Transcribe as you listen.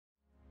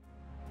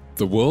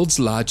The world's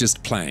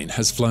largest plane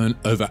has flown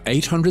over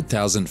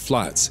 800,000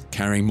 flights,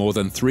 carrying more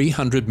than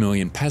 300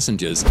 million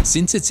passengers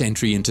since its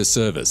entry into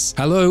service.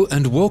 Hello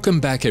and welcome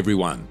back,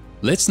 everyone.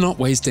 Let's not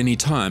waste any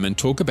time and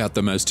talk about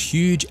the most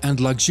huge and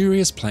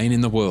luxurious plane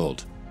in the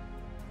world.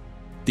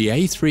 The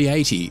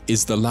A380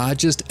 is the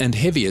largest and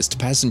heaviest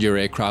passenger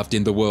aircraft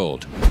in the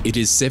world. It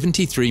is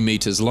 73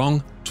 meters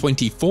long,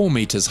 24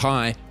 meters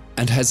high,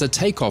 and has a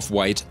takeoff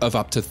weight of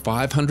up to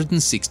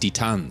 560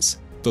 tons.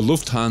 The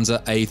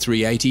Lufthansa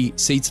A380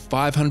 seats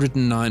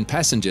 509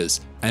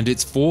 passengers, and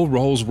its 4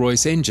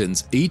 Rolls-Royce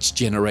engines each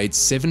generate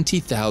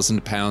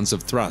 70,000 pounds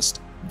of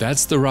thrust.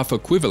 That's the rough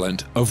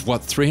equivalent of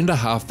what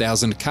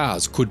 3,500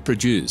 cars could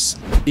produce.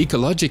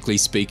 Ecologically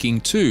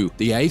speaking too,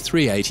 the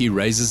A380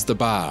 raises the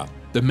bar.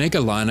 The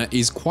megaliner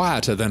is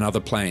quieter than other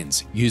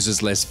planes,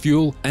 uses less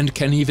fuel, and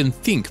can even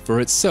think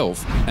for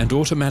itself and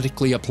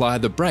automatically apply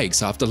the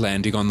brakes after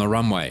landing on the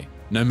runway.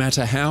 No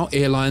matter how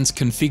airlines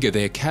configure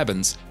their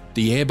cabins,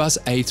 the Airbus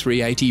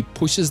A380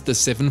 pushes the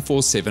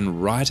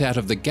 747 right out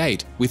of the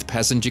gate with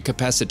passenger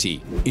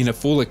capacity. In a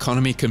full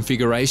economy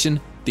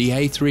configuration, the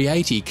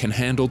A380 can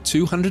handle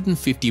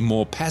 250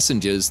 more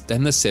passengers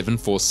than the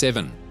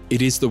 747.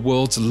 It is the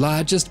world's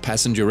largest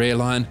passenger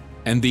airline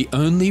and the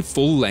only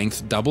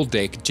full-length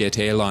double-deck jet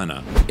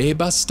airliner.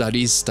 Airbus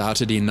studies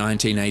started in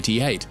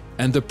 1988,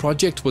 and the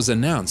project was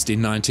announced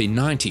in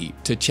 1990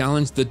 to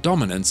challenge the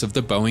dominance of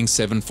the Boeing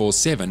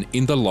 747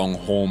 in the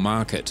long-haul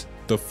market.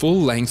 The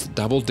full-length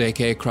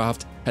double-deck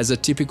aircraft has a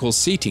typical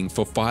seating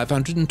for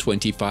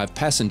 525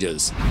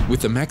 passengers,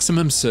 with a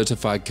maximum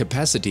certified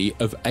capacity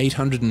of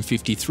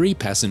 853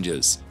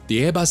 passengers. The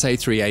Airbus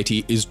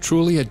A380 is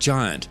truly a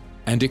giant,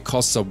 and it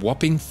costs a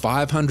whopping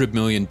 $500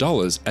 million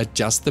at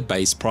just the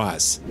base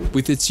price.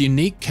 With its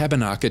unique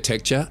cabin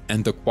architecture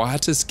and the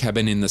quietest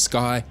cabin in the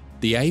sky,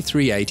 the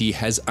A380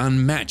 has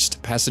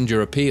unmatched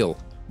passenger appeal,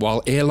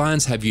 while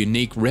airlines have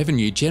unique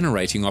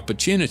revenue-generating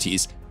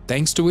opportunities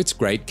thanks to its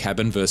great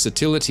cabin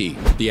versatility.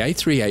 The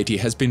A380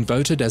 has been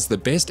voted as the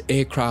best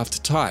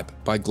aircraft type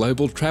by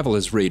Global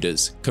Travelers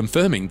readers,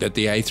 confirming that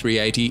the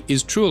A380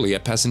 is truly a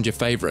passenger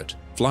favorite.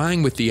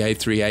 Flying with the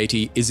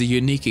A380 is a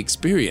unique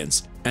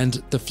experience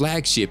and the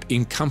flagship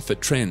in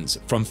comfort trends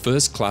from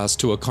first class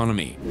to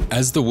economy.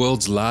 As the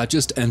world's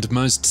largest and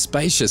most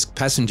spacious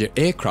passenger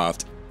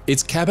aircraft,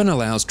 its cabin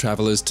allows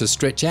travelers to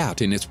stretch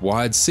out in its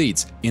wide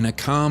seats in a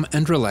calm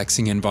and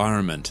relaxing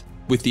environment.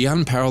 With the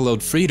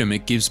unparalleled freedom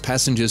it gives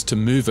passengers to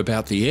move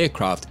about the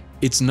aircraft,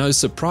 it's no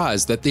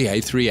surprise that the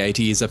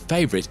A380 is a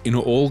favorite in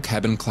all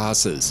cabin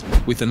classes.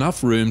 With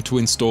enough room to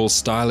install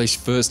stylish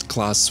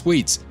first-class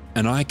suites,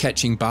 an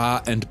eye-catching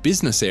bar and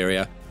business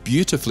area,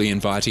 beautifully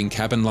inviting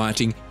cabin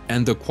lighting,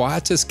 and the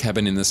quietest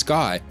cabin in the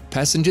sky,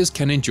 passengers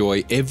can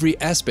enjoy every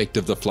aspect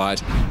of the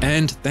flight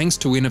and, thanks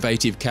to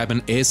innovative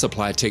cabin air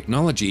supply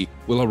technology,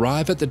 will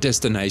arrive at the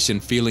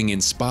destination feeling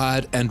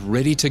inspired and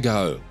ready to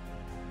go.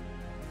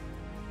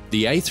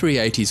 The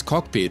A380's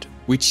cockpit,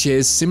 which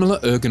shares similar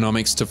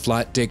ergonomics to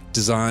flight deck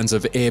designs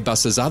of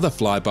Airbus's other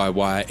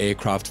fly-by-wire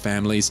aircraft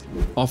families,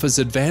 offers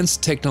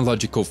advanced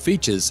technological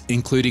features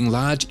including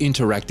large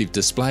interactive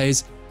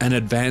displays, an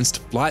advanced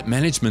flight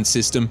management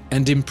system,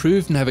 and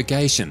improved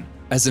navigation.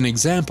 As an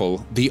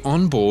example, the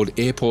Onboard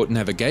Airport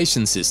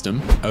Navigation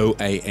System,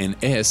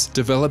 OANS,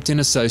 developed in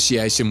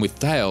association with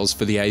Thales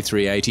for the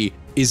A380,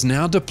 is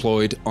now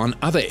deployed on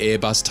other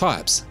Airbus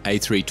types,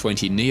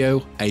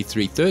 A320neo,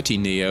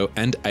 A330neo,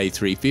 and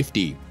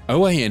A350.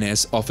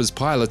 OANS offers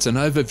pilots an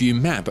overview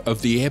map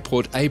of the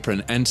airport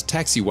apron and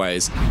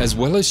taxiways, as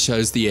well as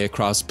shows the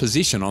aircraft's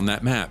position on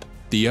that map.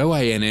 The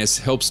OANS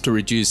helps to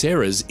reduce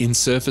errors in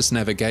surface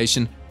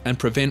navigation and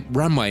prevent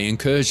runway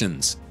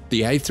incursions.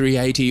 The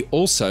A380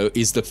 also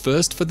is the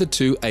first for the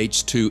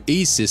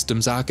 2H2E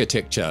systems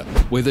architecture,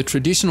 where the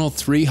traditional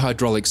 3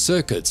 hydraulic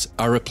circuits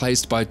are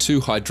replaced by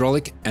 2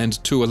 hydraulic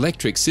and 2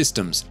 electric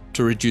systems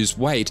to reduce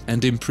weight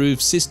and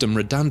improve system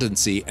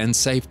redundancy and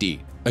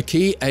safety. A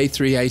key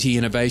A380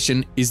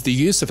 innovation is the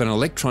use of an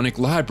electronic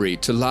library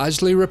to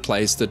largely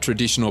replace the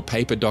traditional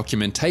paper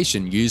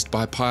documentation used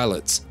by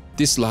pilots.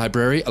 This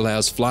library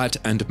allows flight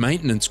and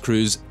maintenance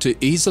crews to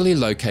easily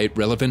locate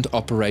relevant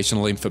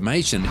operational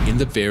information in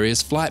the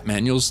various flight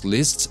manuals,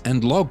 lists,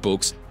 and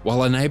logbooks,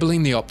 while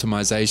enabling the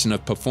optimization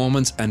of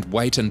performance and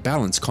weight and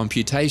balance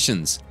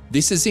computations.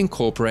 This is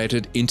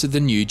incorporated into the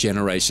new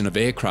generation of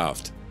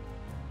aircraft.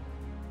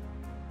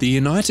 The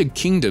United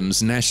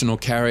Kingdom's national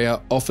carrier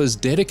offers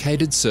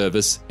dedicated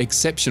service,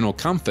 exceptional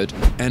comfort,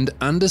 and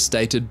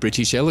understated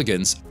British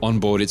elegance on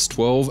board its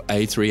 12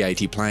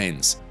 A380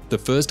 planes. The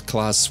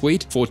first-class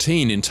suite,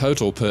 14 in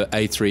total per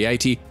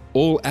A380,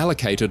 all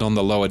allocated on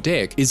the lower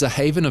deck, is a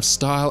haven of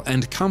style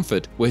and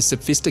comfort where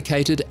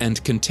sophisticated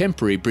and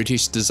contemporary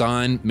British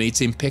design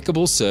meets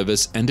impeccable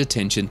service and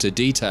attention to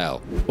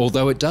detail,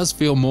 although it does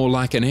feel more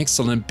like an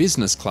excellent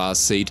business class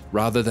seat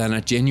rather than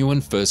a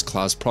genuine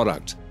first-class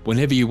product.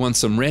 Whenever you want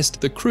some rest,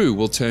 the crew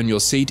will turn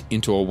your seat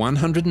into a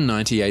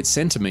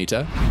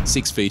 198cm,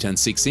 6 feet and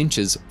 6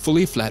 inches,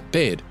 fully flat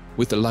bed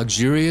with a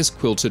luxurious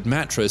quilted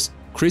mattress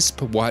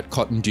crisp white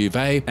cotton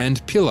duvet,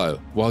 and pillow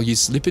while you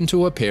slip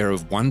into a pair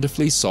of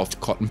wonderfully soft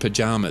cotton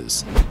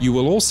pajamas. You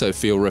will also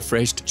feel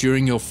refreshed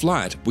during your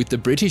flight with the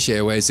British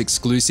Airways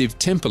exclusive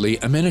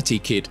Temperley amenity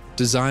kit,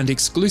 designed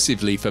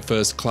exclusively for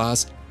first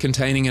class,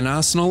 containing an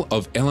arsenal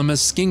of Elemis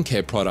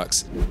skincare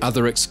products.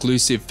 Other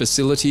exclusive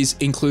facilities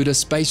include a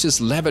spacious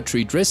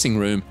lavatory dressing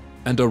room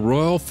and a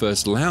Royal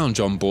First Lounge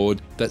on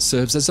board that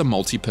serves as a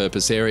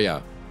multi-purpose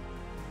area.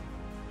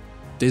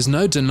 There's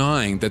no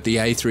denying that the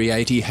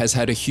A380 has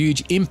had a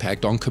huge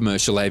impact on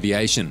commercial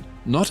aviation.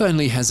 Not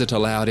only has it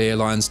allowed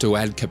airlines to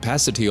add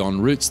capacity on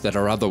routes that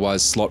are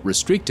otherwise slot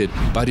restricted,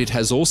 but it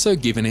has also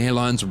given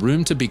airlines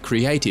room to be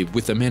creative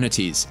with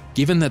amenities,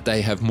 given that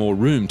they have more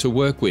room to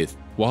work with.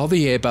 While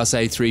the Airbus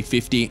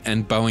A350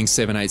 and Boeing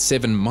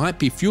 787 might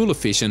be fuel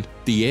efficient,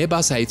 the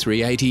Airbus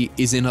A380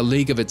 is in a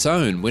league of its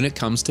own when it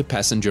comes to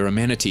passenger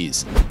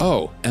amenities.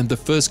 Oh, and the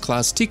first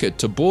class ticket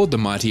to board the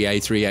mighty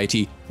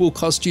A380 will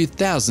cost you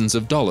thousands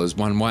of dollars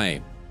one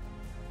way.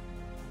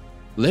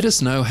 Let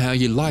us know how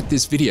you like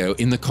this video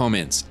in the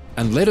comments,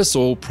 and let us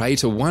all pray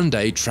to one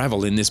day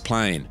travel in this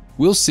plane.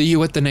 We'll see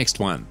you at the next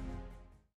one.